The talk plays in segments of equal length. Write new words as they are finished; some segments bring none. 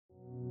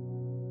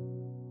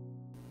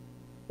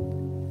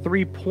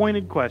three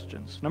pointed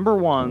questions. Number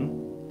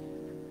one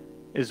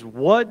is,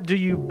 what do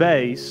you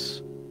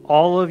base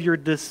all of your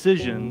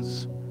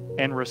decisions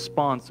and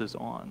responses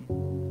on?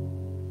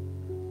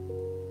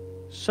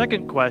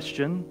 Second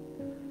question,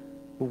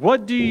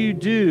 what do you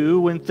do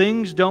when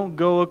things don't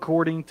go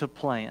according to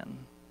plan?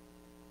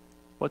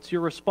 What's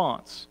your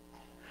response?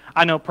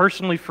 I know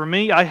personally for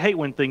me, I hate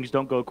when things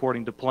don't go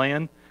according to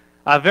plan.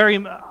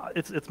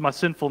 It's my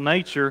sinful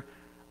nature.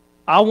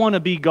 I want to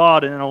be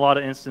God in a lot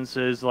of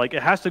instances. Like,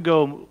 it has to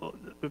go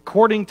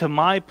according to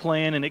my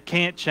plan and it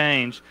can't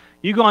change.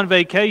 You go on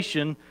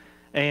vacation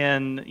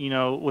and,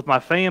 with my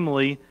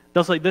family,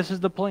 they'll say, this is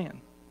the plan.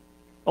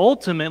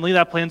 Ultimately,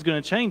 that plan's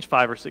going to change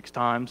 5 or 6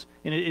 times,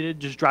 and it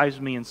just drives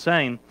me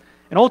insane.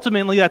 And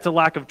ultimately, that's a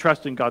lack of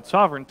trust in God's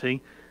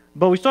sovereignty.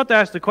 But we start to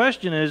ask the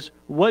question is,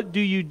 what do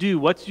you do?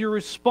 What's your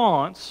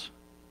response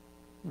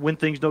when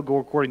things don't go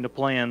according to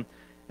plan?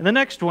 And the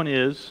next one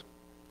is,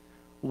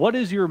 what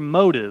is your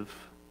motive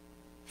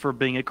for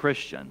being a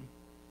Christian?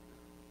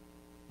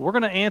 We're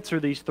going to answer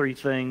these three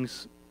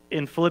things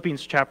in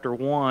Philippians chapter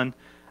 1.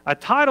 I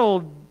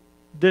titled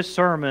this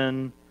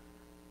sermon,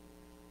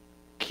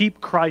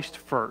 Keep Christ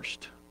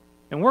First.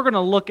 And we're going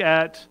to look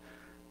at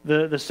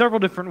the several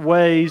different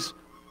ways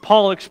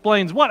Paul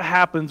explains what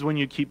happens when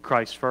you keep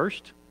Christ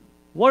first.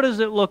 What does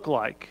it look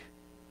like?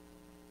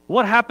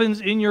 What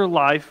happens in your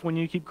life when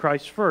you keep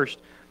Christ first?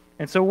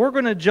 And so we're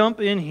going to jump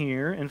in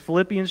here in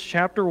Philippians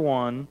chapter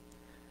 1,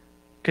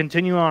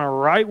 continue on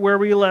right where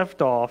we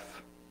left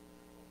off,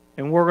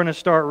 and we're going to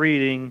start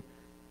reading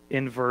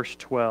in verse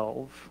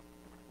 12.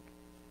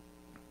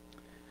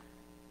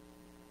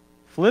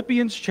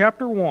 Philippians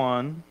chapter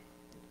 1,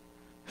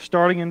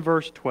 starting in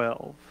verse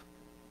 12.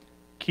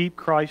 Keep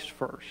Christ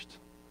first.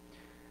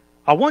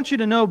 I want you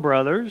to know,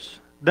 brothers,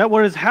 that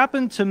what has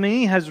happened to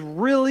me has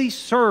really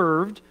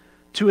served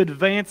to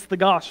advance the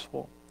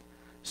gospel,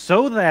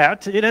 so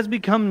that it has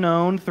become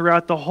known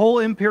throughout the whole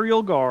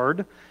imperial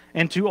guard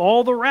and to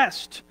all the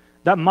rest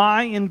that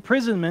my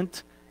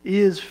imprisonment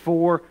is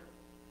for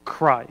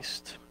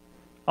Christ.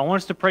 I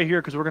want us to pray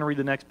here because we're going to read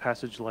the next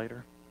passage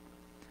later.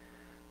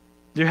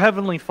 Dear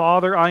Heavenly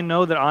Father, I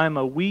know that I am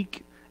a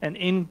weak and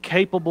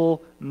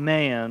incapable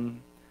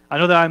man. I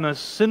know that I'm a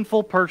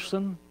sinful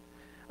person.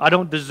 I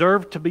don't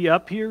deserve to be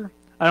up here.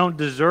 I don't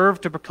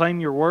deserve to proclaim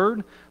your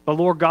word. But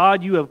Lord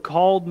God, you have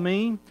called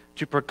me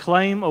to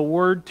proclaim a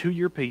word to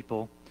your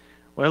people.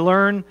 We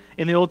learn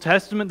in the Old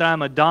Testament that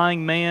I'm a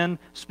dying man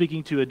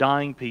speaking to a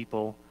dying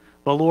people.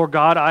 But Lord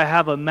God, I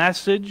have a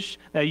message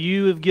that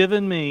you have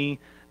given me,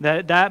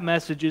 that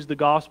message is the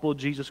gospel of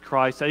Jesus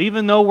Christ. That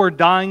even though we're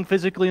dying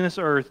physically in this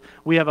earth,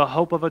 we have a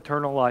hope of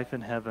eternal life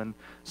in heaven.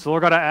 So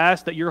Lord God, I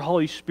ask that your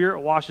Holy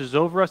Spirit washes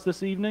over us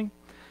this evening.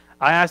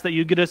 I ask that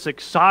you get us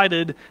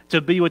excited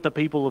to be with the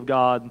people of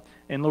God.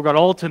 And Lord God,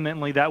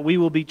 ultimately that we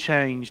will be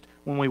changed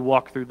when we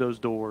walk through those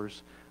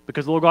doors.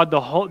 Because Lord God,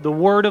 the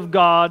Word of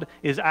God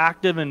is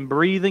active and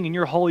breathing, and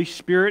your Holy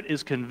Spirit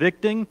is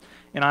convicting.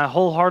 And I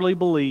wholeheartedly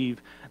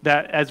believe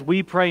that as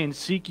we pray and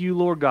seek you,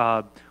 Lord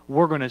God,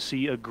 we're going to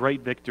see a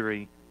great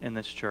victory in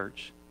this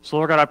church. So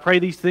Lord God, I pray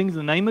these things in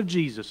the name of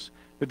Jesus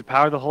with the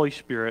power of the Holy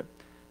Spirit.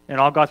 And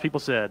all God's people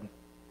said,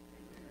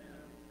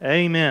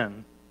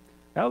 Amen.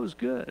 That was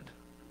good.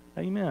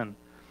 Amen.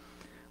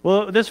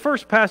 Well, this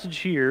first passage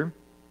here,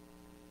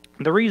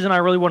 the reason I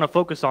really want to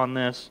focus on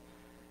this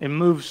and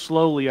move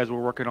slowly as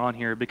we're working on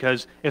here,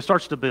 because it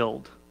starts to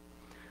build.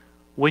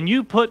 When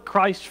you put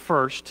Christ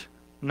first,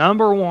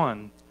 number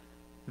one,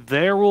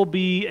 there will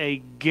be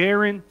a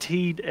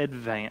guaranteed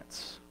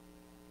advance.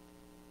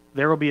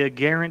 There will be a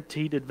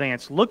guaranteed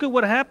advance. Look at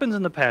what happens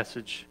in the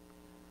passage.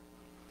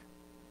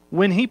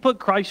 When he put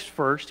Christ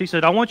first, he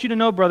said, I want you to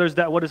know, brothers,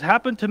 that what has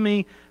happened to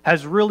me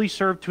has really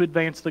served to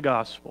advance the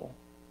gospel.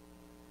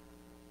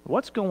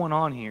 What's going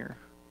on here?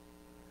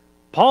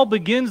 Paul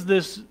begins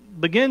this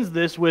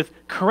with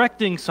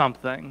correcting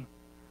something.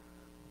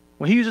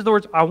 When he uses the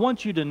words, I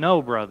want you to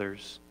know,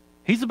 brothers,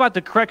 he's about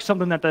to correct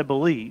something that they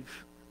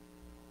believe.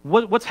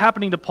 What's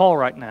happening to Paul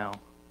right now?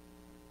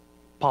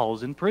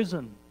 Paul's in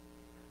prison.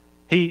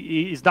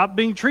 He's not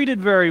being treated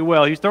very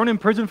well. He's thrown in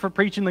prison for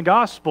preaching the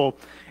gospel.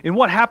 And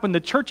what happened? The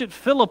church at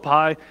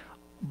Philippi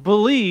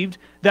believed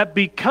that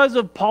because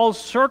of Paul's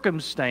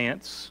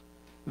circumstance,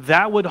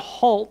 that would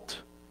halt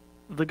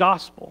the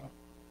gospel.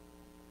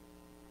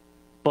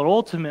 But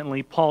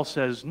ultimately, Paul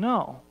says,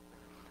 no.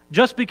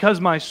 Just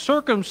because my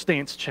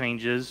circumstance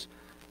changes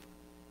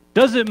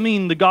doesn't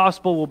mean the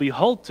gospel will be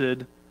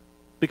halted,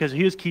 because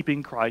he is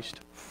keeping Christ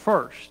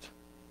first.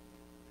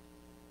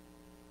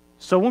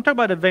 So when we talk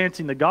about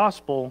advancing the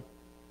gospel,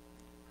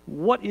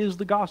 what is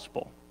the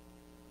gospel?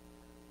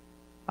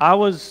 I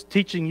was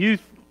teaching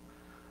youth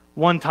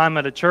one time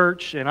at a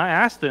church, and I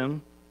asked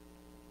them,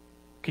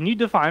 can you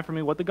define for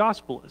me what the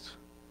gospel is?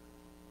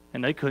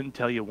 And they couldn't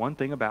tell you one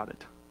thing about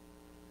it.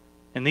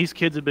 And these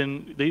kids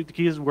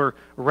were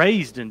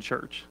raised in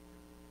church,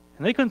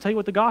 and they couldn't tell you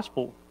what the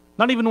gospel,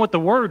 not even what the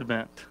word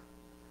meant.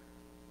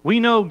 We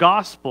know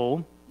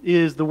gospel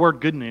is the word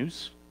good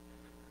news.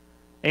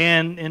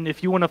 And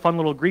if you want a fun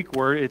little Greek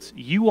word, it's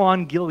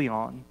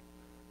euangelion.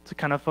 It's a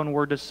kind of fun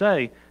word to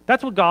say.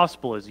 That's what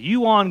gospel is.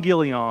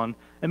 Euangelion.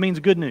 It means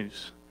good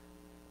news.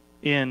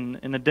 In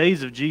the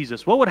days of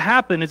Jesus, what would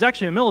happen is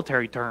actually a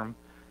military term.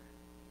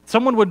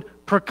 Someone would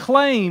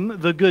proclaim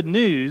the good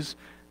news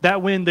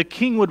that when the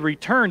king would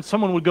return,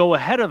 someone would go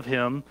ahead of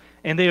him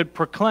and they would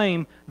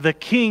proclaim, the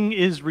king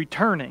is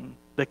returning.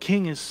 The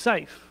king is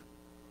safe.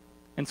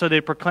 And so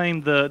they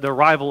proclaimed the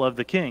arrival of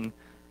the king.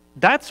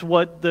 That's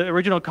what the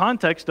original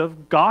context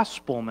of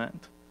gospel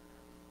meant.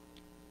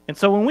 And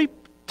so when we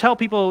tell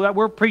people that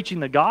we're preaching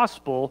the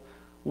gospel,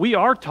 we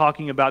are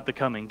talking about the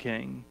coming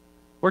king.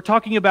 We're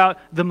talking about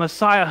the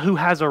Messiah who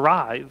has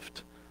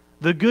arrived.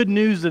 The good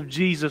news of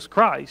Jesus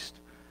Christ.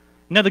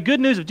 Now, the good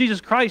news of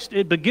Jesus Christ,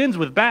 it begins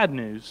with bad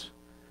news.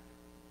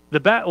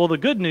 The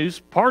good news,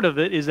 part of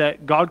it, is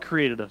that God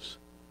created us.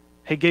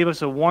 He gave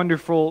us a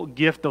wonderful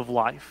gift of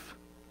life.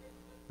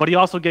 But He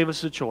also gave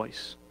us a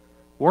choice.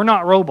 We're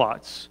not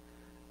robots.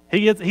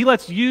 He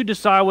lets you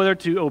decide whether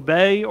to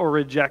obey or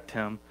reject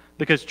Him,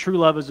 because true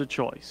love is a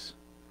choice.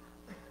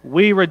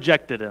 We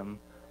rejected Him.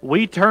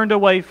 We turned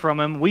away from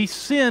Him. We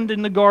sinned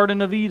in the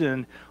Garden of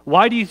Eden.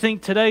 Why do you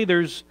think today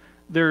there's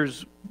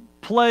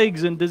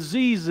plagues and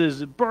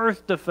diseases,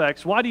 birth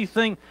defects? Why do you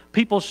think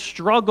people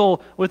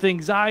struggle with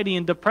anxiety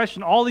and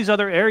depression, all these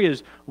other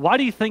areas? Why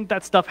do you think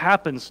that stuff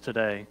happens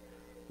today?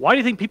 Why do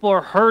you think people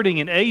are hurting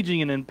and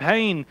aging and in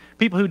pain?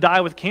 People who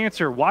die with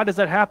cancer, why does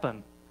that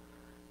happen?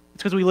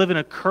 It's because we live in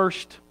a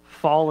cursed,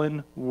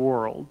 fallen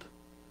world.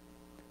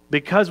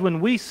 Because when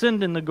we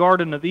sinned in the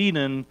Garden of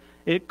Eden,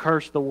 it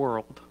cursed the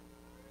world.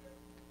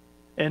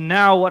 And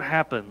now what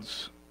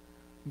happens?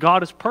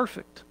 God is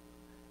perfect.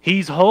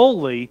 He's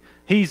holy.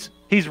 He's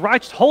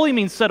righteous. Holy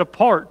means set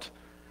apart.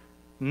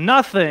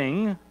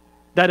 Nothing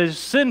that is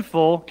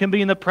sinful can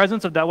be in the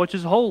presence of that which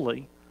is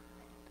holy.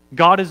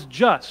 God is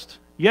just.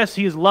 Yes,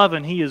 He is love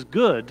and He is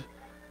good.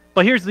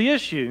 But here's the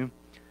issue.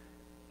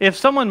 If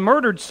someone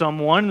murdered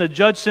someone and the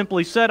judge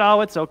simply said,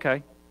 oh, it's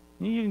okay,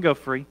 you can go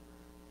free,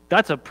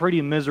 that's a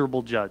pretty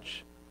miserable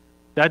judge.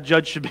 That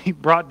judge should be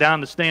brought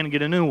down to stand and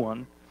get a new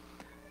one.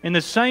 In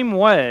the same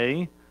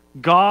way,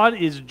 God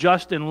is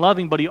just and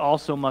loving, but He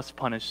also must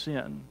punish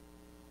sin.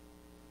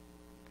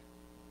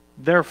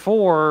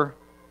 Therefore,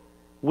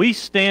 we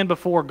stand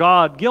before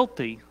God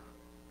guilty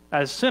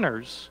as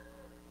sinners.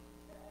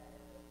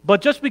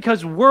 But just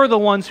because we're the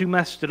ones who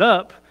messed it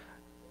up,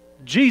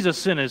 Jesus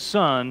sent His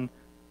Son.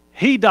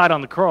 He died on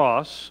the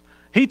cross.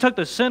 He took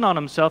the sin on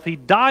Himself. He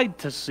died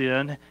to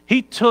sin.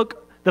 He took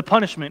the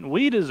punishment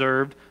we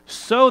deserved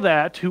so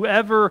that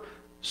whoever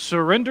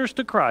surrenders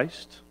to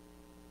Christ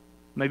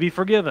may be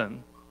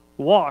forgiven,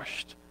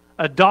 washed,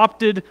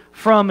 adopted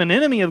from an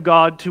enemy of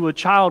God to a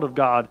child of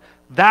God.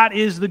 That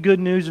is the good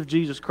news of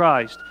Jesus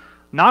Christ.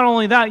 Not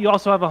only that, you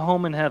also have a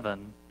home in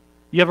heaven.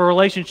 You have a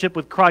relationship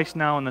with Christ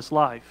now in this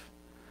life.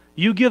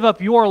 You give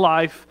up your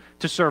life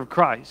to serve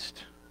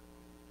Christ.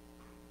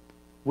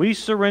 We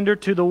surrender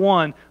to the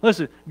one.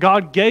 Listen,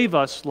 God gave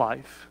us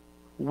life.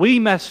 We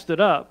messed it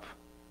up.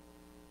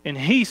 And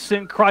He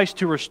sent Christ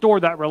to restore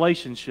that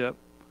relationship.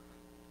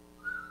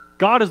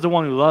 God is the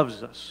one who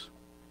loves us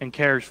and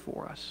cares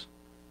for us.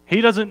 He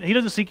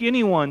doesn't seek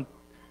anyone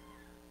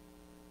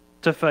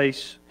to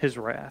face His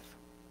wrath.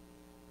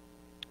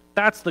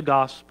 That's the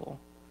gospel.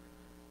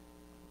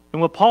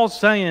 And what Paul's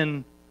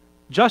saying,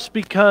 just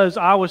because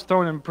I was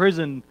thrown in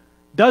prison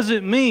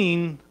doesn't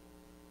mean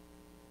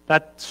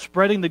that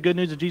spreading the good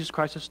news of Jesus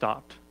Christ has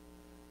stopped.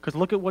 Because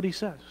look at what he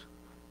says.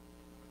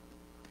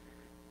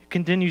 He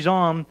continues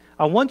on,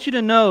 I want you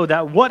to know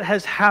that what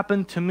has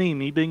happened to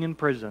me being in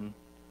prison,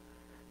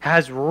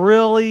 has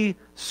really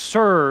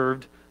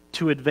served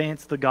to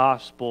advance the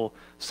gospel.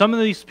 Some of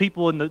these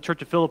people in the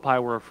church of Philippi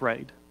were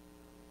afraid.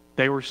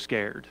 They were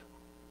scared.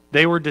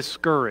 They were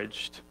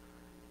discouraged.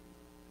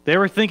 They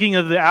were thinking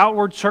of the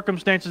outward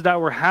circumstances that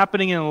were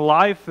happening in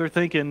life. They're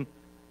thinking,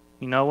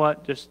 you know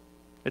what,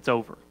 it's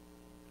over.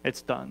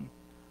 It's done.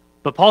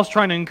 But Paul's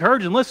trying to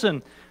encourage them,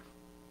 listen,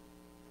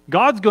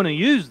 God's going to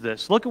use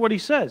this. Look at what he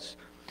says.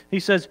 He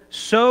says,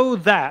 so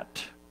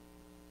that,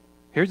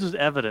 here's his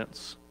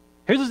evidence.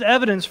 Here's his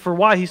evidence for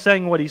why he's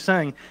saying what he's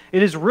saying.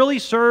 It has really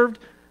served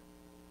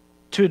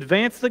to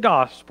advance the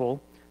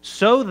gospel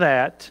so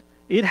that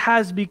it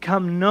has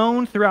become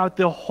known throughout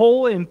the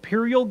whole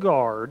imperial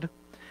guard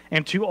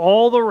and to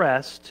all the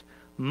rest,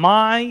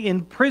 my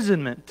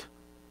imprisonment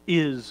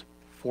is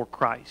for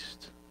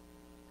Christ.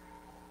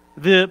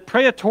 The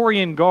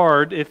Praetorian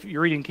Guard, if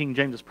you're reading King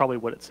James, that's probably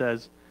what it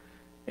says,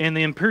 and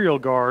the Imperial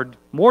Guard,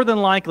 more than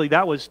likely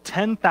that was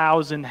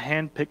 10,000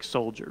 hand-picked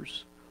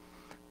soldiers.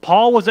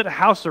 Paul was at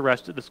house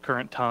arrest at this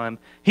current time.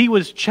 He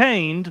was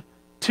chained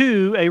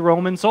to a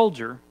Roman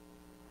soldier.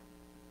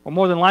 Or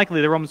more than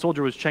likely the Roman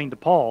soldier was chained to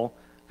Paul,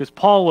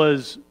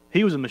 because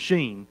he was a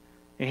machine,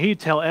 and he'd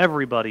tell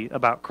everybody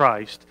about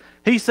Christ.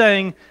 He's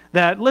saying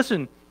that,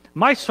 listen,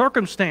 my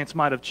circumstance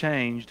might have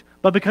changed,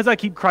 but because I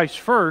keep Christ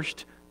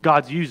first,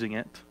 God's using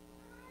it.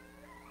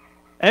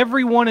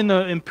 everyone in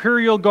the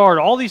imperial guard,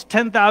 all these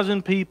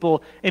 10,000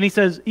 people, and he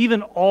says,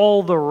 even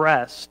all the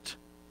rest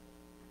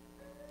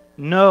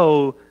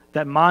know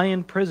that my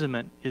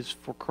imprisonment is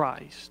for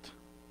Christ.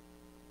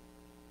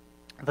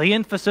 The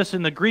emphasis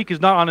in the Greek is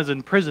not on his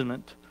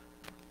imprisonment.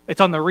 It's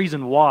on the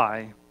reason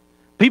why.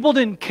 People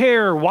didn't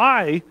care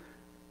why,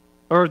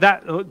 or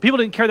that people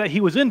didn't care that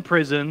he was in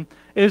prison.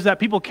 It is that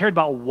people cared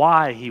about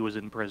why he was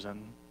in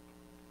prison.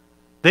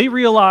 They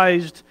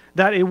realized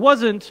that it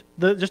wasn't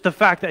just the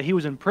fact that he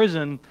was in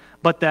prison,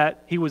 but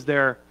that he was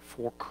there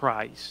for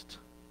Christ.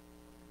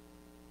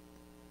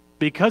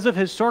 Because of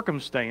his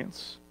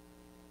circumstance,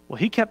 well,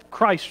 he kept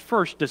Christ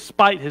first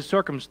despite his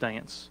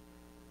circumstance.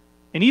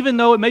 And even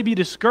though it may be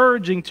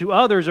discouraging to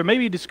others or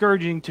maybe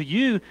discouraging to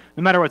you,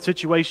 no matter what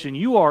situation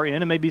you are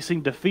in, it may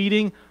seem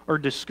defeating or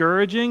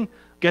discouraging,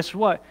 guess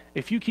what?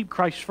 If you keep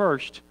Christ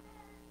first,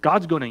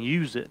 God's going to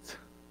use it.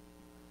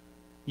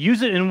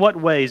 Use it in what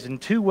ways? In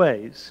two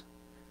ways.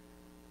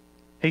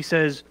 He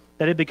says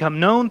that it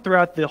become known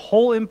throughout the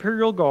whole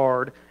imperial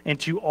guard and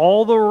to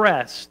all the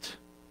rest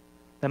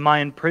that my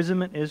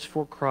imprisonment is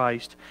for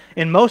Christ.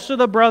 And most of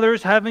the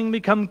brothers, having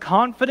become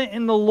confident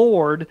in the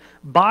Lord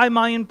by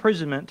my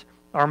imprisonment,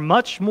 are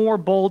much more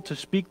bold to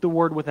speak the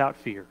word without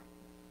fear.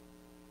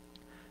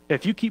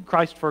 If you keep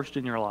Christ first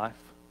in your life,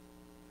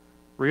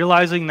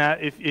 realizing that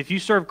if you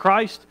serve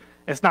Christ,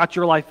 it's not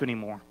your life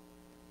anymore.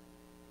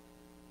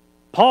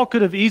 Paul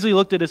could have easily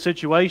looked at a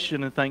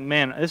situation and think,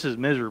 man, this is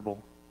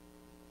miserable.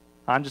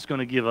 I'm just going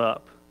to give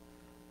up.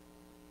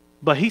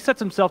 But he sets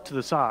himself to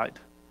the side.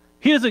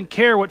 He doesn't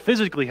care what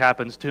physically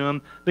happens to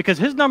him because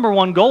his number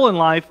one goal in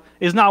life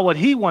is not what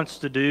he wants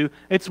to do.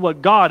 It's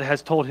what God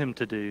has told him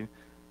to do.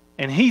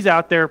 And he's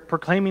out there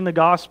proclaiming the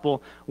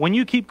gospel. When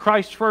you keep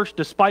Christ first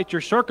despite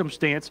your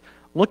circumstance,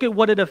 look at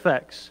what it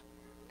affects.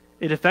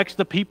 It affects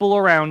the people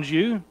around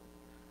you,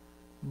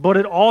 but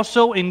it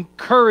also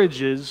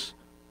encourages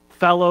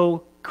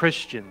fellow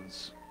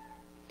Christians.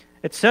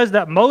 It says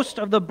that most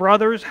of the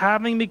brothers,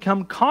 having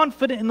become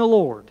confident in the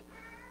Lord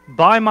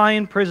by my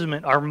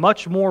imprisonment, are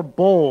much more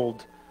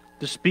bold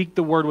to speak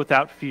the word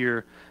without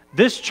fear.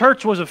 This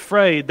church was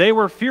afraid. They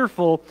were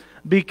fearful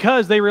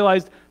because they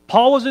realized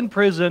Paul was in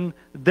prison,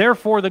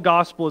 therefore the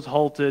gospel is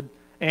halted,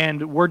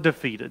 and we're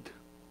defeated.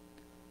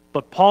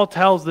 But Paul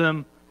tells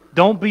them,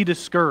 don't be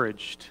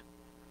discouraged.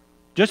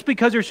 Just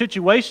because your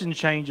situation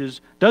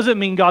changes doesn't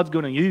mean God's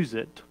going to use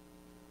it.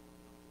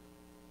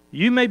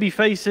 You may be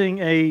facing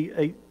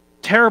a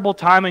terrible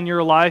time in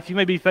your life. You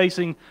may be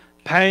facing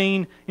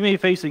pain. You may be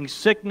facing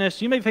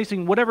sickness. You may be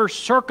facing whatever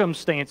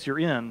circumstance you're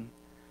in.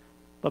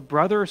 But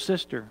brother or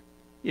sister,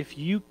 if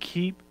you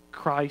keep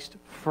Christ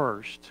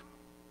first,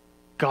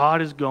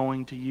 God is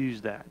going to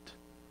use that.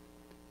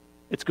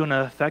 It's going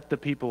to affect the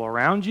people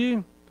around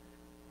you,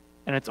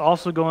 and it's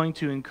also going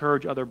to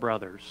encourage other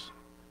brothers.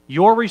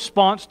 Your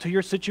response to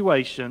your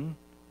situation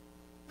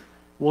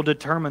will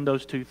determine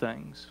those two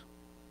things.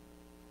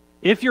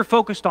 If you're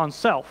focused on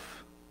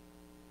self,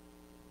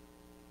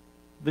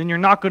 then you're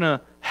not going to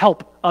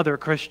help other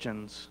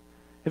Christians.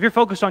 If you're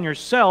focused on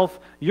yourself,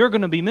 you're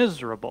going to be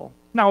miserable.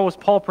 Now, was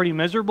Paul pretty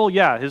miserable?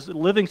 Yeah, his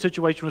living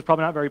situation was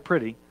probably not very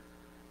pretty.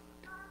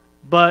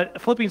 But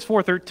Philippians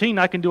 4:13,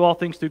 I can do all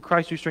things through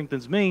Christ who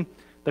strengthens me.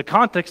 The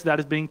context of that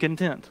is being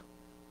content.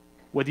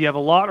 Whether you have a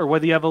lot or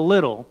whether you have a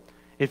little.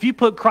 If you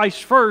put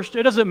Christ first,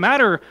 it doesn't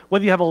matter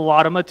whether you have a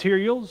lot of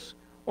materials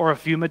or a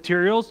few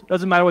materials. It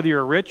doesn't matter whether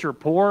you're rich or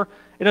poor.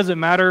 It doesn't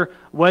matter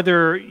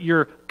whether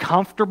you're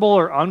comfortable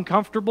or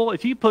uncomfortable.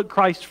 If you put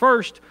Christ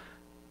first,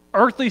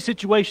 earthly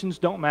situations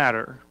don't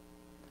matter.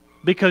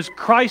 Because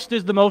Christ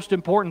is the most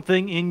important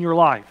thing in your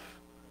life.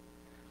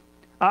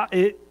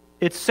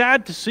 It's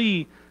sad to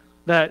see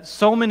that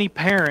so many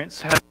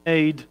parents have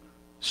made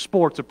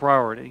sports a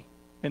priority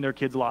in their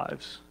kids'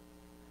 lives.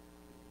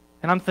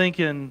 And I'm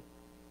thinking,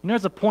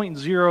 there's a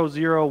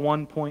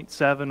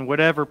 0.001.7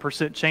 whatever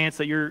percent chance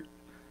that your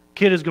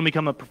kid is going to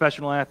become a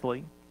professional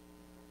athlete.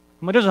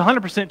 I'm like, there's a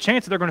 100%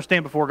 chance that they're going to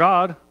stand before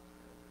God.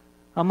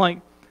 I'm like,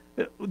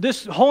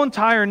 this whole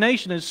entire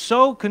nation is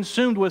so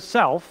consumed with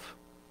self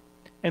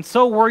and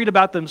so worried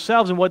about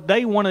themselves and what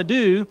they want to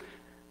do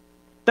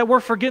that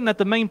we're forgetting that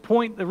the main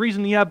point, the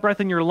reason you have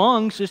breath in your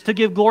lungs is to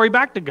give glory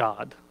back to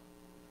God.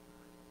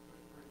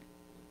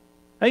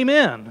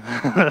 Amen.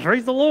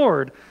 Praise the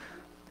Lord.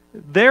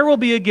 There will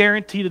be a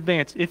guaranteed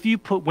advance.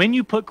 When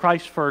you put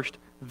Christ first,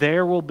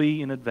 there will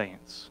be an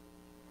advance.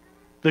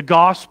 The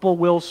gospel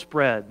will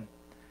spread.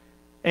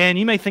 And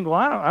you may think, well,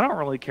 I don't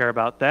really care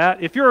about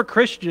that. If you're a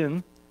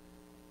Christian,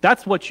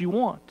 that's what you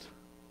want.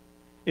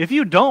 If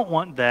you don't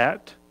want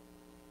that,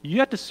 you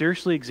have to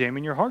seriously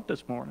examine your heart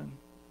this morning.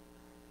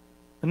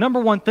 The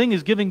number one thing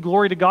is giving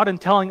glory to God and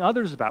telling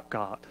others about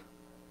God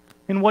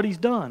and what He's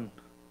done.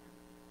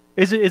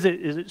 Is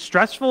it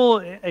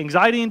stressful,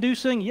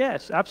 anxiety-inducing?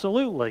 Yes,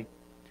 absolutely.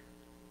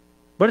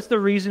 But it's the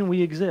reason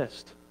we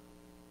exist.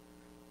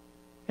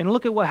 And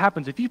look at what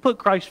happens. If you put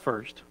Christ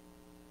first,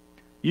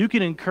 you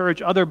can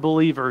encourage other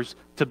believers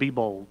to be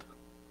bold.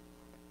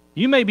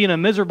 You may be in a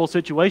miserable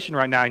situation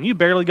right now, and you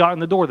barely got in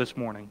the door this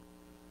morning.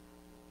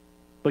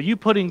 But you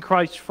putting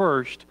Christ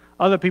first,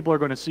 other people are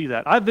going to see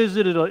that. I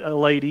visited a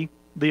lady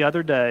the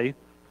other day,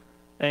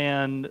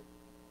 and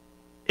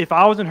if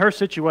I was in her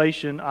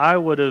situation, I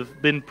would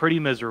have been pretty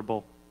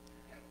miserable.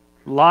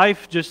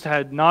 Life just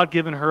had not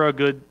given her a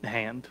good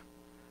hand.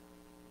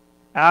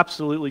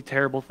 Absolutely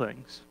terrible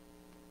things.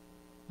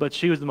 But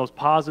she was the most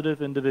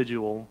positive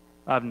individual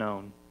I've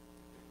known.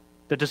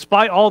 That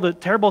despite all the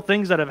terrible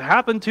things that have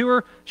happened to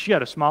her, she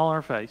had a smile on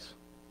her face.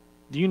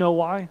 Do you know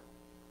why?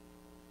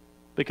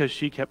 Because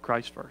she kept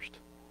Christ first.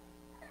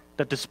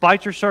 That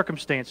despite your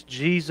circumstance,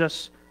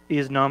 Jesus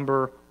is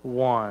number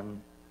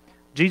one.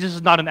 Jesus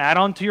is not an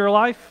add-on to your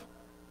life.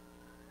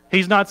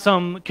 He's not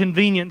some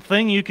convenient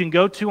thing you can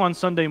go to on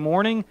Sunday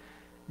morning.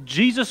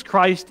 Jesus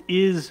Christ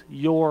is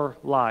your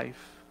life.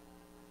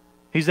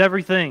 He's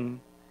everything.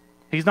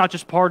 He's not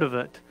just part of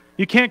it.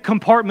 You can't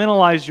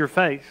compartmentalize your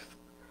faith.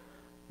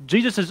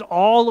 Jesus is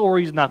all or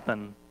He's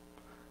nothing.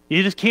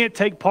 You just can't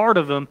take part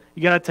of Him.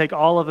 You got to take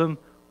all of Him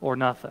or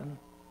nothing.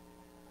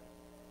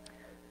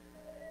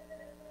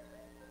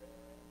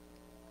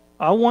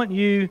 I want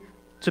you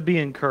to be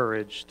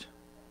encouraged.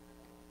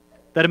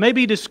 That it may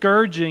be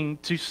discouraging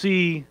to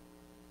see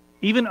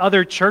even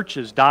other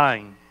churches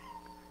dying.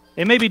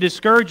 It may be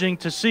discouraging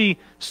to see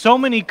so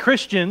many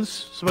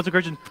Christians,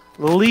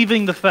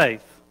 leaving the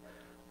faith.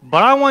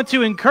 But I want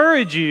to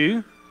encourage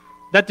you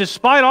that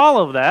despite all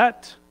of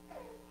that,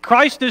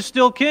 Christ is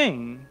still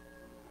King.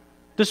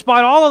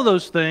 Despite all of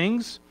those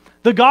things,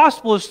 the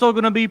gospel is still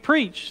going to be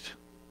preached.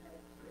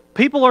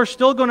 People are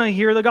still going to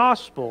hear the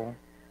gospel.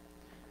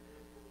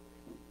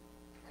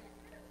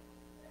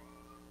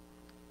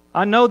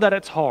 I know that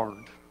it's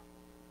hard.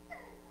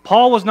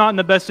 Paul was not in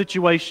the best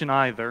situation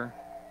either.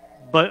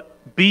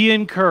 But be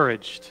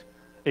encouraged.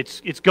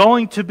 It's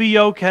going to be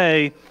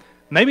okay.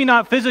 Maybe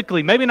not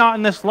physically, maybe not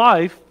in this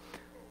life,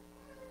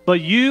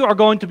 but you are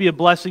going to be a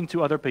blessing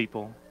to other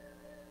people.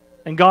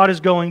 And God is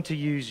going to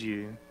use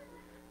you.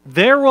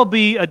 There will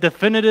be a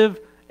definitive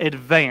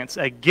advance,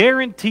 a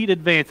guaranteed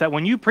advance, that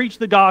when you preach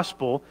the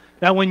gospel,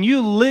 that when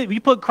you live,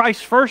 you put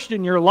Christ first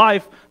in your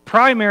life,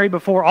 primary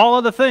before all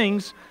other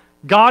things,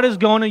 God is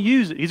going to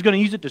use it. He's going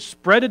to use it to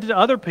spread it to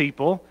other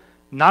people.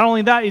 Not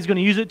only that, He's going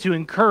to use it to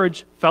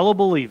encourage fellow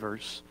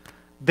believers.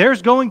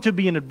 There's going to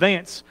be an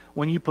advance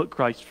when you put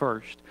Christ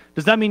first.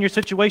 Does that mean your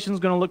situation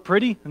is going to look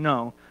pretty?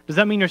 No. Does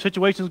that mean your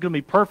situation is going to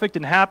be perfect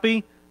and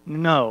happy?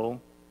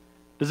 No.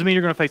 Does it mean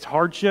you're going to face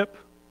hardship,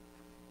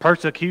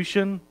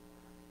 persecution,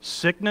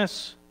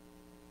 sickness?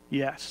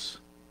 Yes.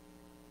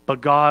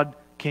 But God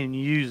can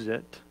use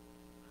it.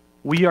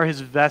 We are His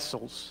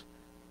vessels.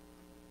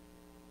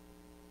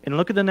 And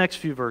look at the next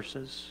few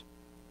verses.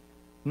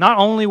 Not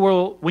only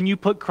will, when you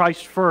put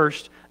Christ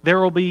first, there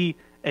will be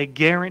a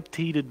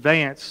guaranteed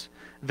advance,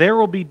 there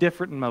will be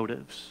different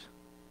motives.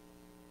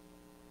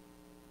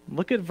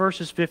 Look at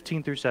verses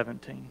 15 through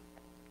 17.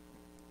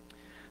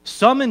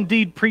 Some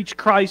indeed preach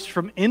Christ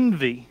from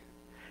envy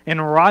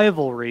and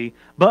rivalry,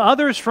 but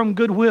others from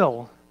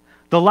goodwill.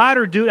 The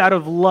latter do it out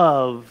of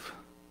love,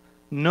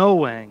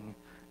 knowing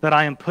that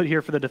I am put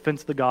here for the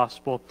defense of the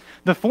gospel.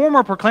 The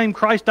former proclaim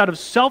Christ out of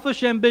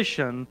selfish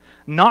ambition,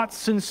 not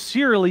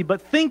sincerely,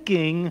 but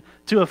thinking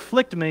to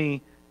afflict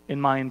me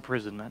in my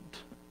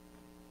imprisonment.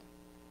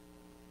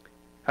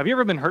 Have you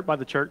ever been hurt by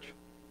the church?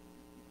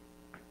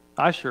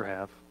 I sure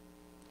have.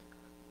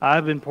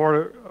 I've been part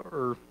of,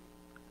 or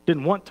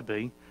didn't want to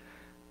be.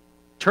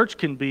 Church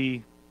can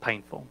be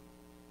painful.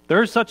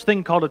 There is such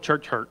thing called a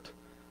church hurt.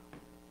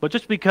 But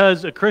just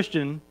because a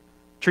Christian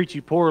treats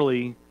you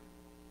poorly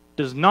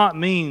does not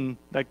mean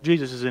that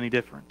Jesus is any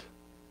different.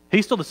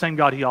 He's still the same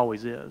God He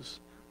always is,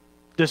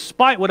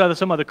 despite what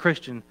some other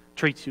Christian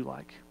treats you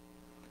like.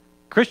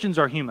 Christians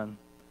are human.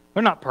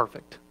 They're not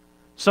perfect.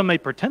 Some may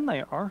pretend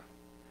they are,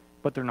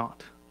 but they're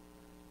not.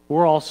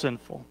 We're all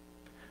sinful.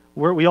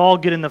 We all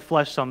get in the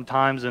flesh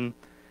sometimes, and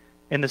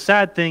the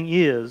sad thing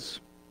is,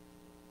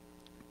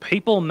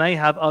 people may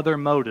have other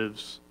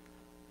motives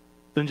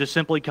than just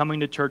simply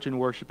coming to church and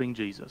worshiping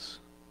Jesus.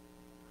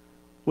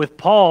 With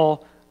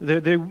Paul,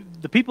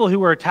 the people who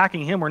were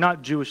attacking him were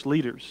not Jewish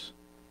leaders.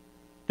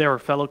 They were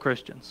fellow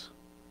Christians.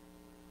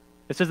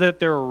 It says that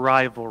there were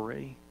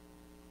rivalry,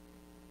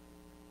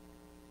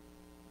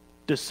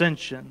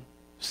 dissension,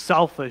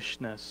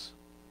 selfishness.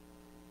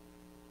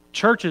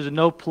 Church is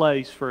no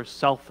place for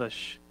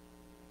selfish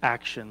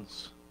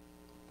actions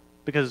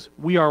because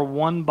we are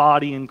one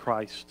body in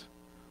Christ.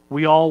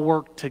 We all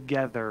work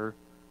together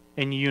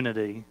in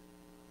unity.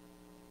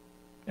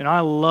 And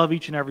I love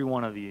each and every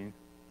one of you.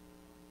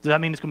 Does that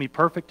mean it's going to be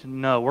perfect?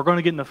 No. We're going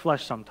to get in the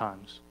flesh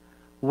sometimes.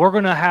 We're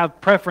going to have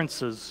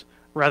preferences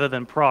rather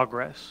than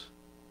progress.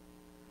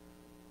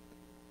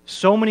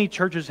 So many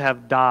churches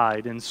have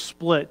died and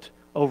split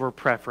over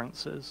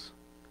preferences.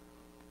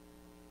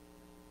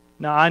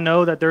 Now, I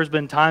know that there's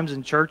been times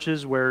in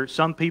churches where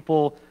some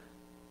people,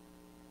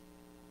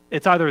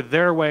 it's either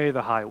their way or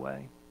the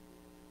highway.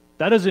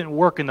 That doesn't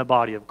work in the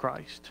body of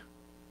Christ.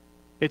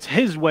 It's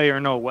His way or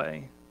no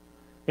way.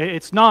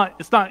 It's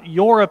not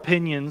your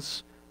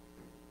opinions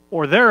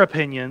or their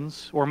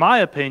opinions, or my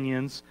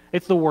opinions,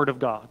 it's the Word of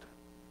God.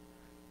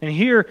 And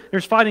here,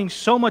 there's fighting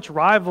so much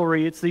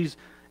rivalry. It's these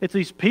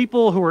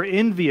people who are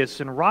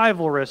envious and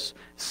rivalrous,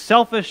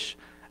 selfish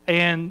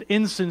and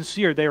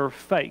insincere. They were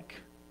fake.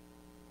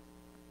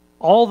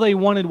 All they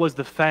wanted was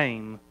the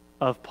fame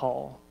of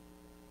Paul.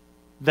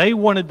 They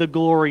wanted the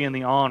glory and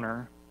the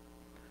honor.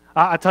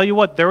 I tell you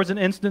what, there was an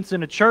instance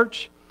in a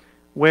church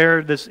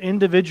where this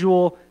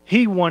individual,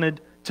 he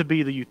wanted to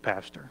be the youth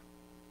pastor.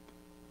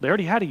 They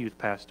already had a youth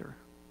pastor.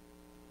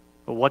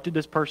 But what did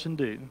this person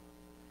do?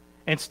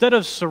 Instead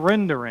of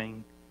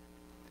surrendering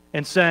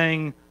and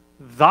saying,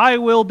 "Thy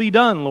will be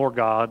done, Lord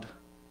God,"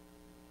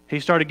 he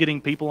started getting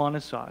people on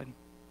his side.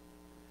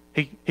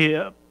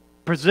 He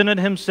presented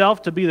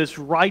himself to be this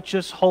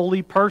righteous,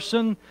 holy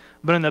person,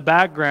 but in the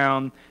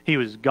background, he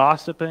was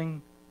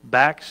gossiping,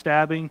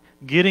 backstabbing,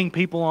 getting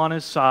people on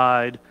his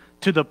side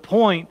to the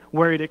point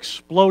where it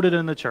exploded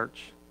in the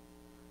church.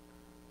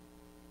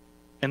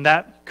 And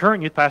that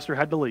current youth pastor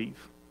had to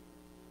leave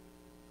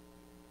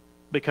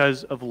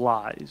because of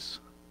lies.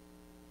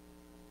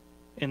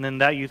 And then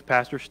that youth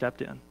pastor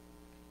stepped in.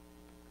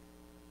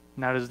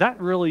 Now, does that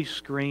really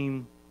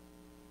scream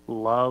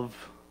love?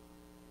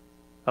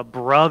 A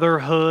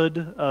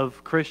brotherhood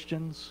of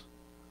Christians?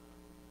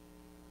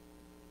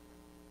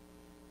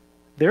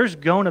 There's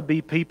going to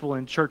be people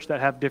in church that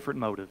have different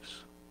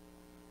motives.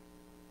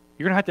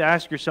 You're going to have to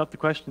ask yourself the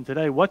question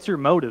today, what's your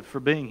motive for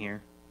being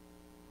here?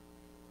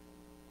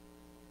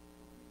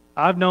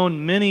 I've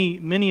known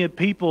many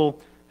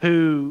people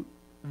who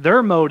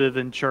their motive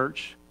in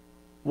church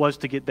was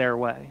to get their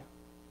way.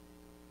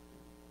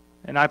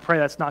 And I pray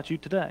that's not you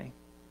today.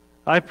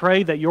 I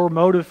pray that your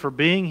motive for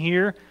being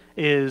here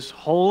is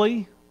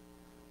holy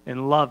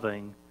and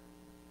loving.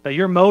 That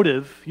your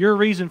motive, your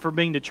reason for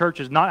being to church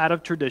is not out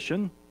of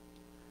tradition,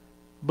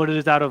 but it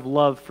is out of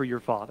love for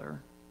your Father.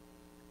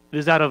 It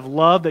is out of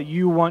love that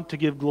you want to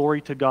give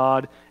glory to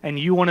God and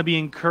you want to be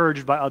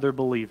encouraged by other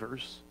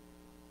believers.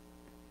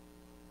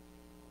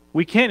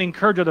 We can't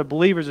encourage other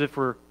believers if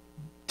we're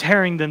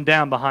tearing them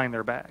down behind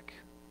their back.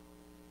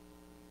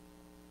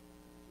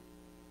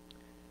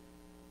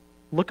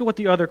 Look at what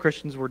the other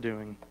Christians were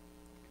doing.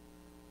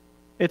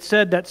 It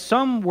said that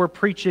some were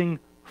preaching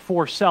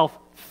for self,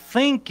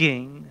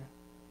 thinking.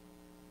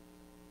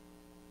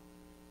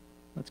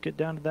 Let's get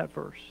down to that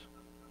verse.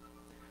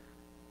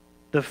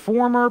 The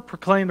former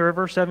proclaimed,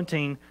 verse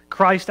 17,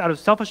 Christ out of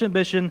selfish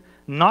ambition,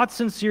 not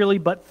sincerely,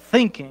 but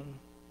thinking.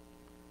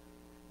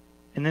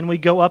 And then we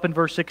go up in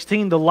verse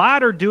 16. The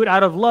latter do it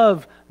out of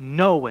love,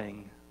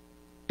 knowing.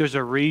 There's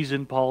a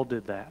reason Paul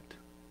did that.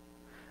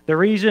 The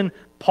reason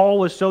Paul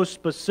was so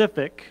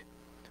specific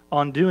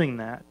on doing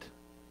that.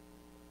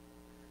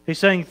 He's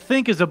saying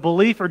think is a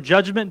belief or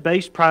judgment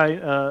based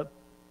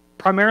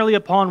primarily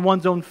upon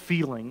one's own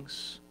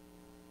feelings.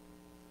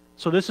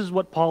 So this is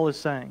what Paul is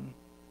saying.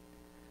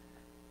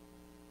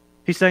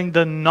 He's saying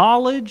the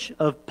knowledge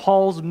of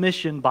Paul's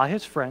mission by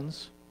his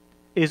friends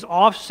is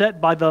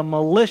offset by the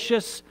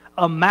malicious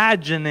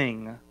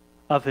imagining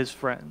of his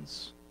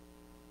friends.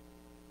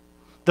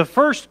 The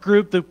first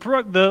group,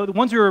 the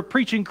ones who were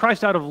preaching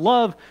Christ out of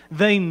love,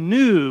 they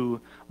knew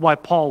why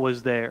Paul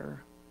was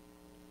there.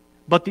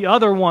 But the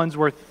other ones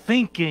were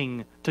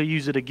thinking to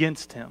use it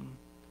against him.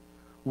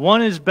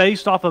 One is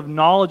based off of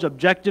knowledge,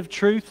 objective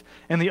truth,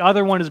 and the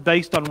other one is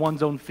based on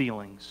one's own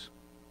feelings.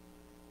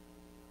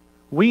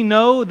 We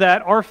know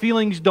that our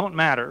feelings don't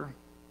matter.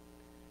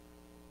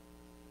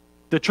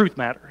 The truth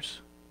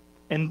matters.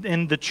 And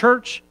in the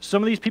church,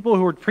 some of these people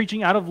who were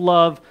preaching out of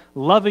love,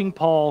 loving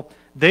Paul,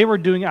 they were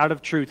doing it out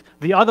of truth.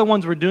 The other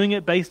ones were doing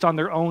it based on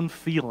their own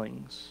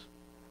feelings.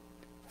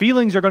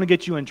 Feelings are going to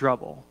get you in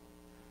trouble.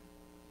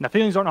 Now,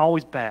 feelings aren't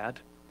always bad,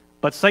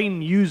 but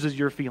Satan uses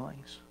your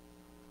feelings.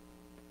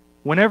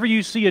 Whenever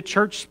you see a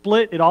church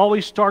split, it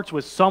always starts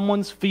with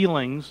someone's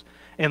feelings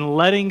and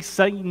letting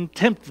Satan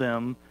tempt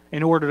them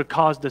in order to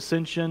cause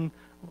dissension,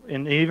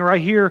 and even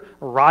right here,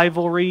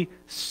 rivalry,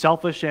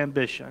 selfish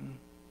ambition.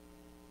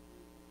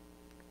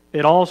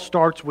 It all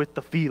starts with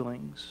the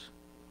feelings.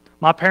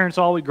 My parents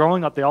always,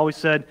 growing up, they always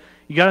said,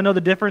 you got to know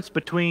the difference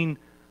between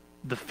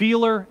the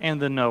feeler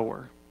and the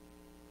knower.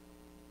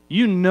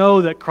 You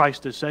know that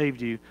Christ has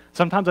saved you.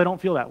 Sometimes I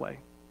don't feel that way.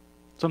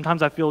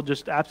 Sometimes I feel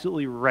just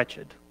absolutely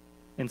wretched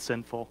and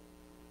sinful.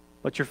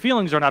 But your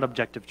feelings are not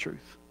objective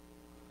truth.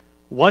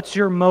 What's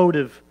your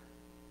motive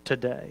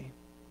today?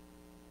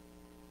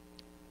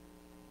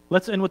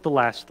 Let's end with the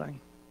last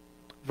thing.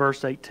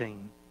 Verse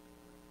 18.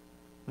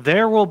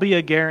 There will be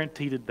a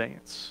guaranteed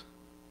advance.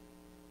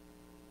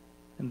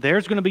 And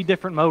there's going to be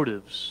different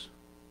motives.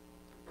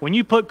 When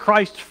you put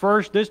Christ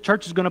first, this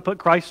church is going to put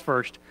Christ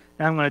first.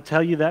 And I'm going to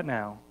tell you that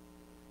now.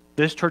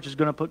 This church is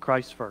going to put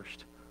Christ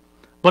first.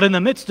 But in the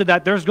midst of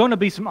that, there's going to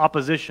be some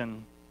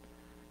opposition.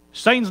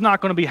 Satan's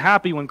not going to be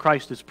happy when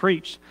Christ is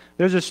preached.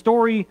 There's a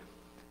story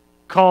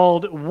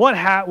called What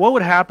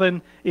Would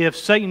Happen If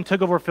Satan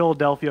Took Over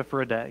Philadelphia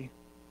for a Day.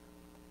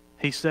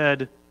 He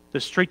said the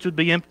streets would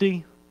be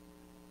empty,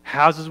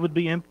 houses would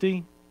be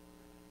empty,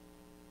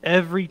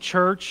 every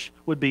church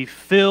would be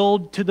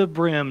filled to the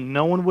brim.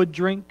 No one would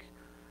drink,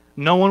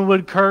 no one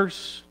would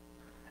curse,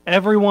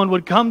 Everyone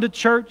would come to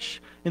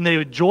church and they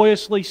would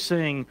joyously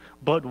sing,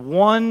 but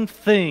one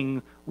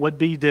thing would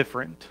be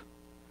different.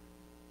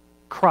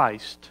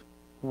 Christ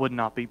would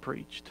not be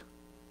preached.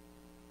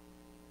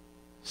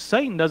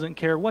 Satan doesn't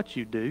care what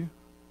you do,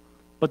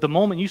 but the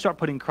moment you start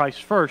putting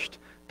Christ first,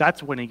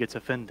 that's when he gets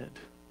offended.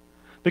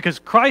 Because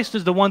Christ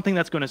is the one thing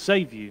that's going to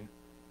save you.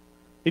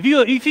 If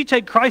you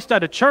take Christ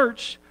out of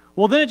church,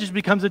 well, then it just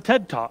becomes a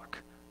TED Talk.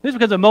 This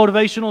becomes a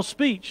motivational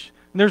speech.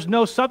 And there's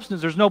no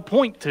substance, there's no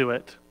point to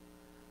it.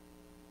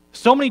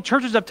 So many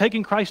churches have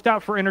taken Christ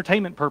out for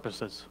entertainment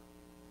purposes.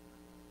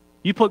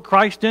 You put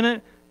Christ in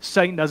it,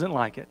 Satan doesn't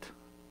like it.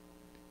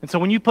 And so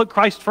when you put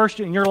Christ first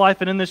in your life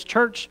and in this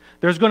church,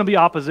 there's going to be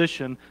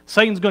opposition.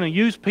 Satan's going to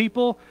use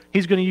people.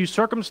 He's going to use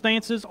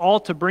circumstances, all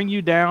to bring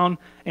you down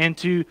and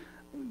to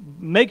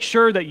make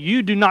sure that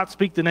you do not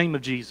speak the name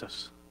of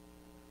Jesus.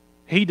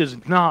 He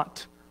does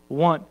not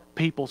want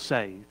people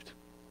saved.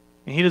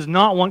 And he does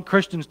not want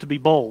Christians to be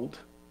bold.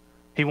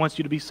 He wants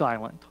you to be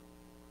silent.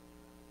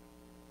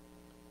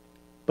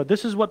 But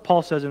this is what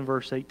Paul says in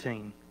verse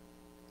 18.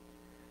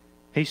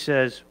 He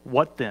says,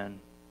 "What then?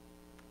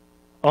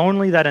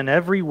 Only that in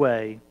every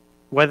way,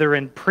 whether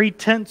in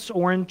pretense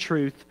or in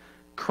truth,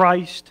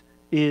 Christ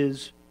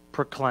is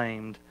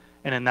proclaimed,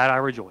 and in that I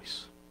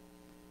rejoice."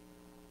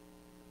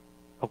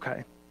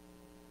 Okay.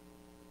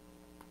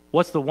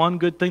 What's the one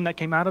good thing that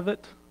came out of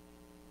it?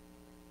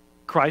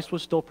 Christ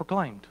was still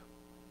proclaimed.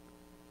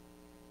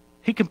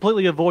 He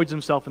completely avoids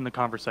himself in the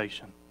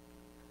conversation.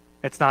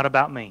 It's not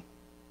about me.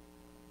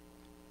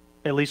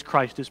 At least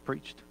Christ is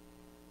preached.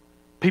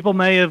 People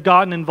may have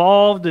gotten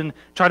involved and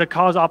tried to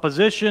cause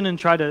opposition and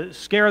try to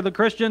scare the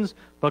Christians,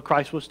 but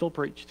Christ was still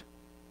preached.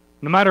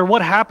 No matter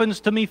what happens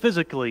to me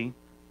physically,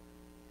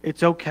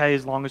 it's okay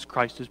as long as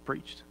Christ is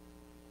preached.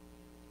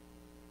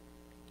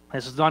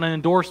 This is not an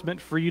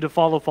endorsement for you to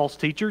follow false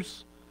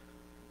teachers.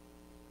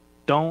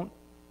 Don't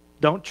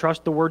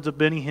trust the words of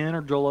Benny Hinn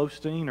or Joel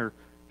Osteen or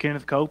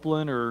Kenneth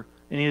Copeland or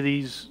any of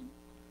these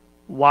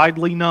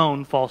widely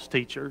known false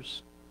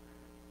teachers.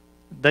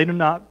 They do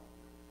not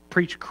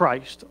preach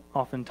Christ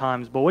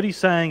oftentimes. But what he's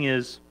saying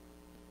is,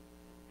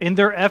 in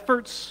their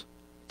efforts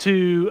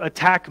to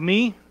attack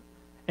me,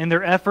 in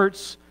their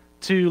efforts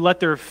to let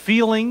their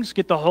feelings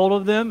get the hold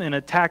of them and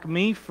attack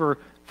me for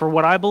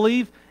what I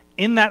believe,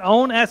 in that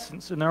own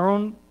essence, in their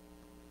own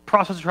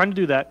process of trying to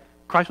do that,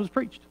 Christ was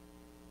preached.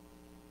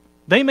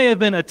 They may have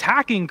been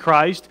attacking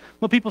Christ,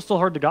 but people still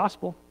heard the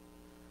gospel.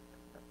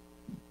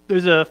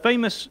 There's a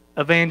famous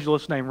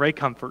evangelist named Ray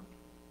Comfort.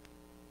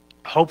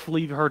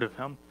 Hopefully you've heard of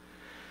him.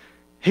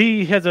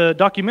 He has a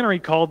documentary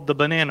called The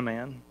Banana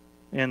Man,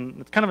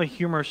 and it's kind of a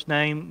humorous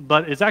name,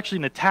 but it's actually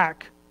an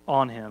attack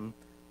on him.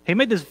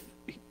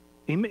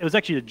 It was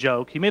actually a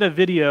joke. He made a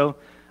video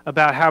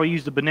about how he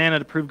used a banana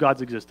to prove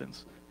God's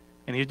existence,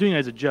 and he was doing it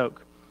as a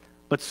joke.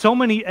 But so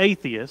many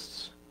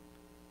atheists,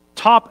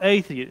 top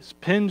atheists,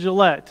 Penn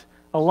Jillette,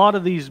 a lot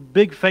of these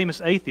big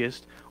famous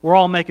atheists were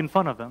all making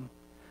fun of him.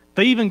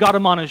 They even got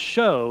him on his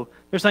show.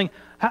 They're saying,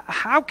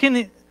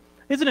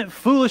 isn't it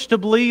foolish to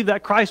believe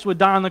that Christ would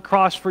die on the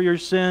cross for your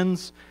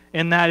sins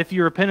and that if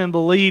you repent and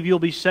believe, you'll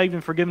be saved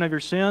and forgiven of your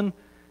sin?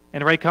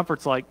 And Ray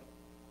Comfort's like,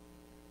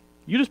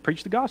 you just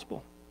preached the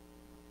gospel.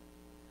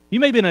 You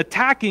may have been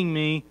attacking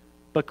me,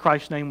 but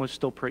Christ's name was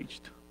still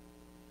preached.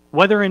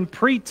 Whether in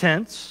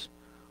pretense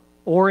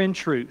or in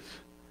truth.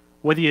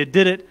 Whether you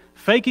did it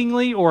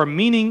fakingly or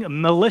meaning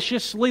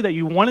maliciously that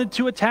you wanted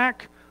to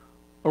attack,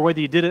 or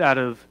whether you did it out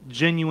of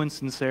genuine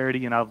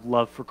sincerity and out of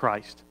love for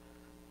Christ.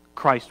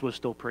 Christ was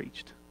still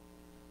preached.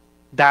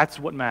 That's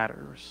what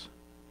matters.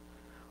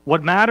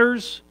 What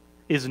matters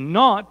is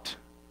not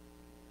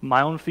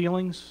my own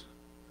feelings,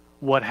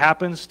 what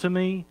happens to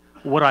me,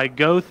 what I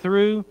go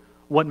through.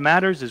 What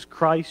matters is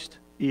Christ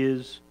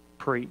is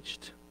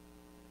preached.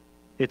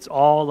 It's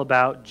all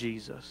about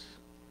Jesus.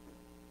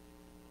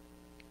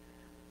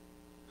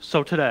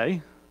 So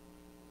today,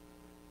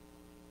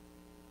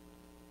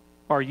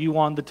 are you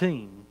on the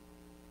team?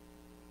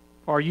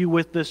 Are you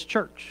with this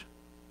church?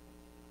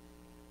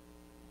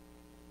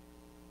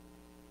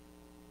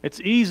 It's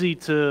easy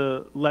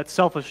to let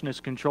selfishness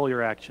control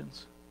your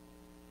actions.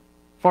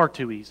 Far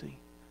too easy.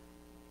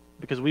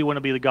 Because we want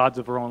to be the gods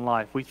of our own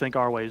life. We think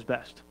our way is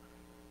best.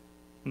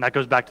 And that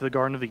goes back to the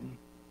Garden of Eden.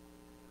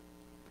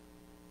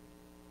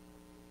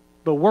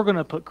 But we're going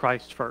to put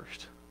Christ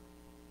first.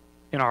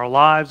 In our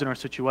lives, in our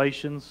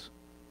situations.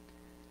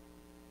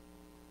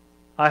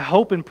 I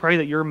hope and pray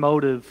that your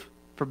motive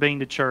for being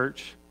to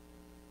church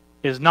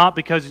is not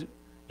because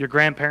your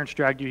grandparents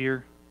dragged you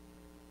here.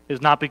 Is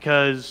not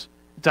because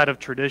it's out of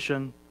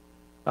tradition.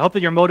 I hope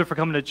that your motive for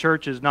coming to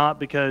church is not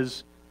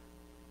because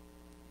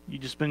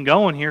you've just been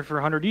going here for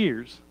 100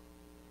 years.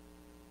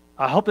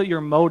 I hope that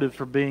your motive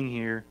for being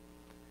here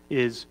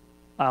is,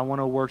 I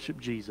want to worship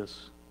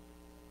Jesus.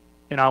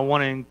 And I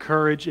want to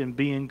encourage and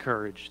be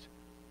encouraged.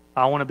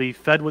 I want to be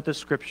fed with the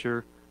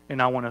Scripture,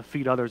 and I want to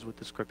feed others with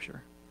the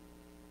Scripture.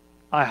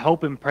 I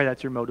hope and pray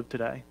that's your motive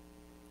today.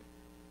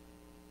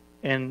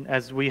 And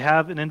as we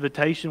have an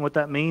invitation, what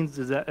that means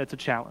is that it's a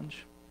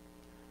challenge.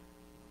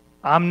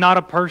 I'm not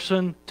a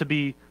person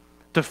to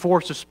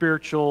force a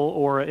spiritual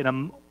or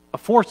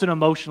force an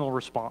emotional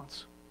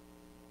response.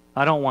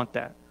 I don't want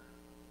that.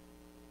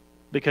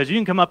 Because you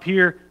can come up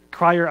here,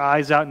 cry your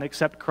eyes out, and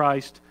accept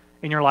Christ,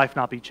 and your life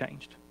not be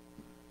changed.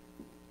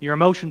 Your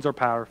emotions are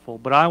powerful,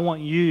 but I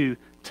want you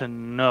to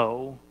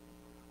know,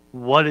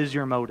 what is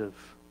your motive?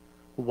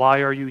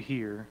 Why are you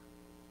here?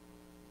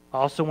 I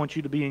also want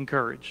you to be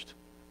encouraged.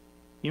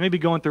 You may be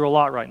going through a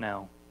lot right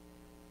now,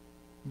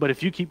 but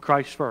if you keep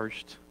Christ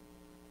first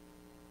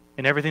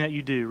in everything that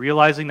you do,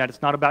 realizing that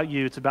it's not about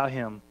you, it's about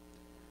Him.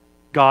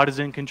 God is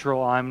in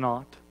control, I'm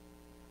not.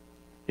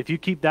 If you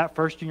keep that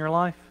first in your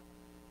life,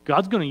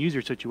 God's going to use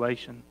your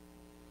situation.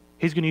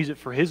 He's going to use it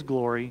for His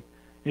glory,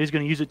 and He's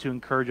going to use it to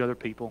encourage other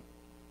people.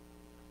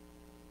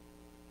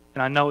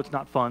 And I know it's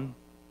not fun.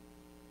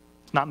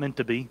 It's not meant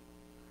to be.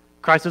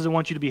 Christ doesn't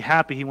want you to be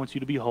happy. He wants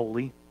you to be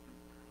holy.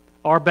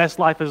 Our best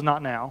life is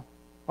not now.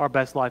 Our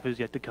best life is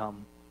yet to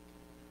come.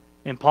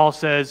 And Paul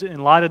says,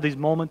 in light of these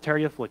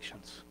momentary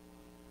afflictions,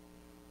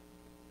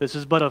 this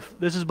is but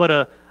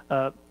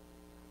a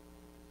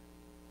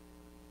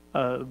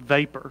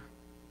vapor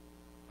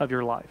of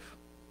your life.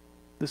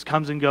 This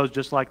comes and goes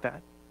just like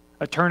that.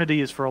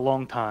 Eternity is for a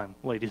long time,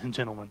 ladies and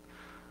gentlemen.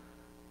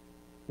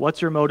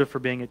 What's your motive for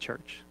being at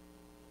church?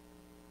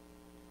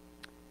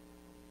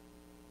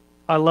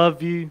 I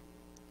love you,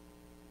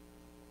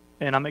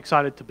 and I'm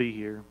excited to be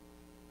here.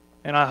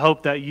 And I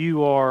hope that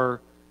you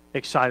are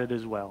excited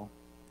as well.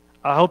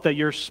 I hope that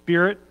your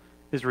spirit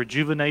is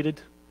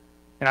rejuvenated.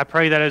 And I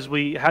pray that as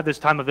we have this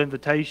time of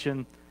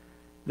invitation,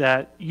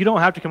 that you don't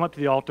have to come up to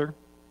the altar.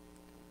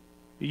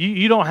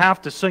 You don't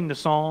have to sing the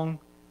song.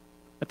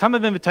 The time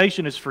of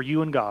invitation is for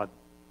you and God.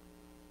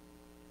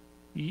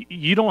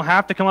 You don't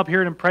have to come up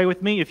here and pray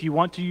with me. If you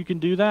want to, you can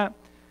do that.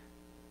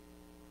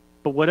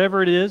 But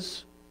whatever it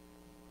is,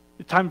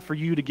 it's time for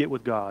you to get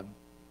with God.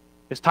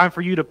 It's time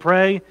for you to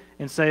pray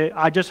and say,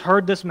 I just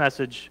heard this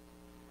message.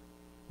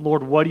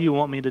 Lord, what do you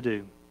want me to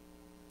do?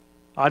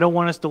 I don't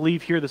want us to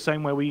leave here the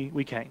same way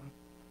we came.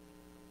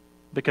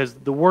 Because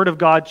the Word of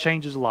God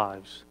changes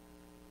lives.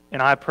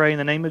 And I pray in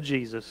the name of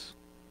Jesus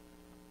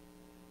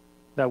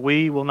that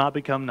we will not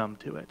become numb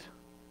to it.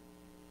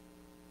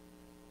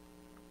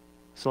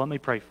 So let me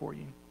pray for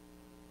you.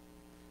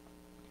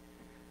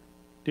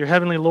 Dear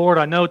Heavenly Lord,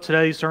 I know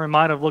today's sermon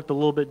might have looked a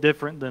little bit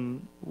different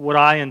than what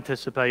I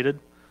anticipated.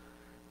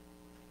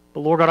 But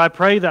Lord God, I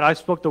pray that I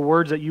spoke the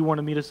words that you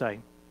wanted me to say.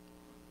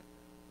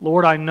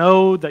 Lord, I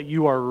know that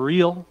you are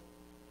real.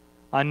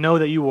 I know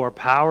that you are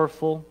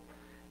powerful.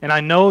 And I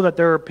know that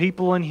there are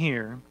people in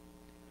here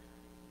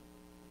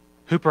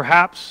who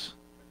perhaps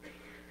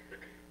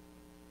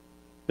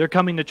they're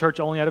coming to church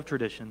only out of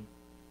tradition.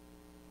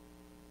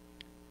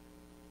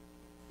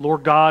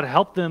 Lord God,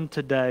 help them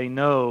today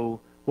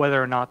know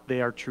whether or not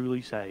they are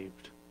truly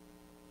saved.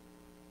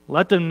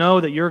 Let them know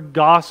that your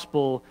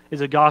gospel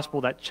is a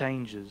gospel that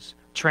changes,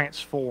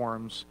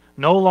 transforms,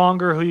 no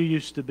longer who you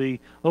used to be.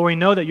 Lord, we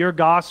know that your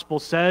gospel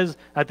says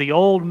that the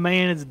old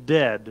man is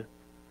dead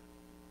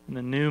and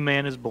the new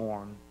man is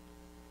born.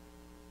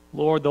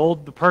 Lord,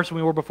 the person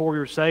we were before we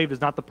were saved is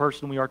not the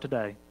person we are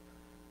today.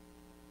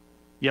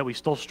 Yet we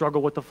still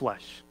struggle with the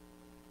flesh.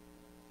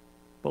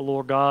 But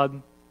Lord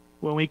God,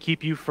 when we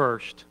keep you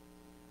first,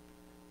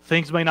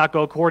 things may not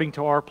go according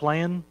to our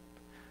plan.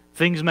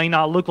 Things may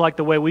not look like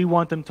the way we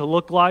want them to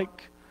look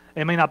like.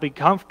 It may not be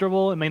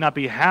comfortable. It may not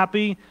be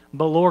happy.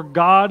 But Lord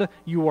God,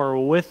 you are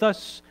with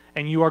us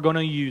and you are going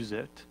to use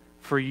it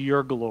for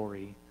your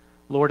glory.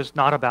 Lord, it's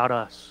not about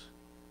us.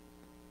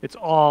 It's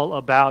all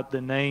about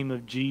the name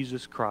of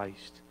Jesus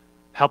Christ.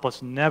 Help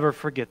us never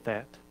forget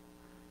that.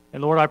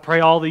 And Lord, I pray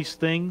all these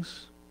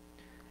things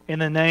in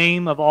the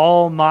name of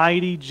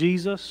Almighty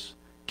Jesus,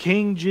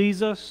 King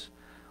Jesus.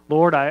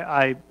 Lord,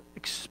 I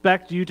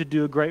expect you to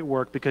do a great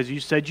work because you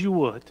said you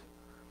would.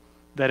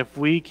 That if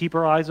we keep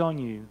our eyes on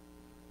you,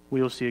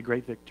 we will see a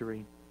great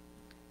victory.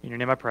 In your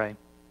name I pray.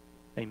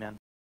 Amen.